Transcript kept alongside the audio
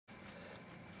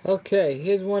Okay,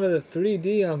 here's one of the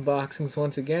 3D unboxings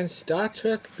once again. Star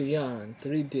Trek Beyond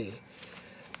 3D.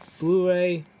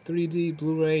 Blu-ray, 3D,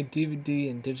 Blu-ray,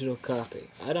 DVD, and digital copy.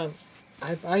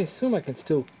 I assume I can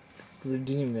still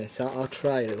redeem this. I'll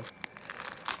try to.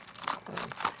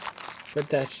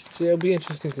 But it'll be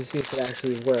interesting to see if it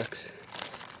actually works.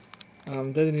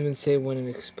 Doesn't even say when it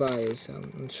expires.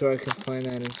 I'm sure I can find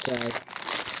that inside.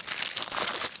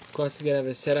 Of course, you gotta have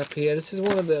it set up here. This is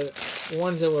one of the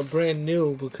ones that were brand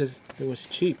new because it was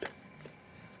cheap.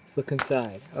 Let's look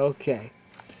inside. Okay.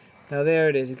 Now there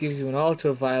it is. It gives you an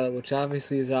ultraviolet, which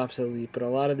obviously is obsolete, but a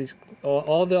lot of these,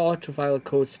 all the ultraviolet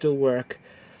codes still work.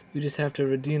 You just have to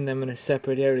redeem them in a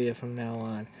separate area from now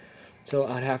on. So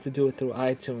I'd have to do it through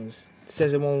iTunes. It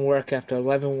says it won't work after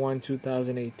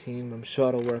 11/1/2018, but I'm sure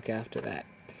it'll work after that.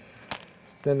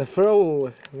 Then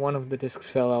one of the discs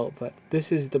fell out, but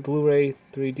this is the Blu-ray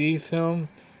 3D film.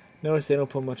 Notice they don't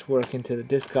put much work into the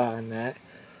disc art on that.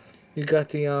 You got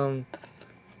the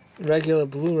regular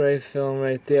Blu-ray film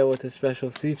right there with the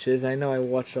special features. I know I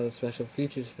watched all the special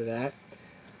features for that.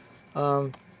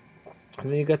 And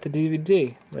then you got the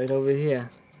DVD right over here.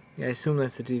 Yeah, I assume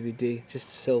that's the DVD, just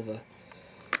silver.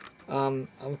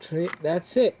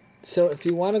 That's it. So if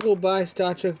you want to go buy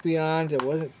Star Trek Beyond, it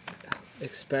wasn't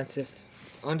expensive,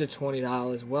 under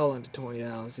 $20, well under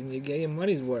 $20, and you get your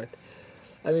money's worth.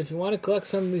 I mean, if you want to collect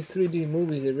some of these 3D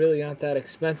movies, they really aren't that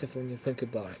expensive when you think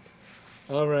about it.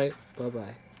 Alright,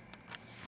 bye-bye.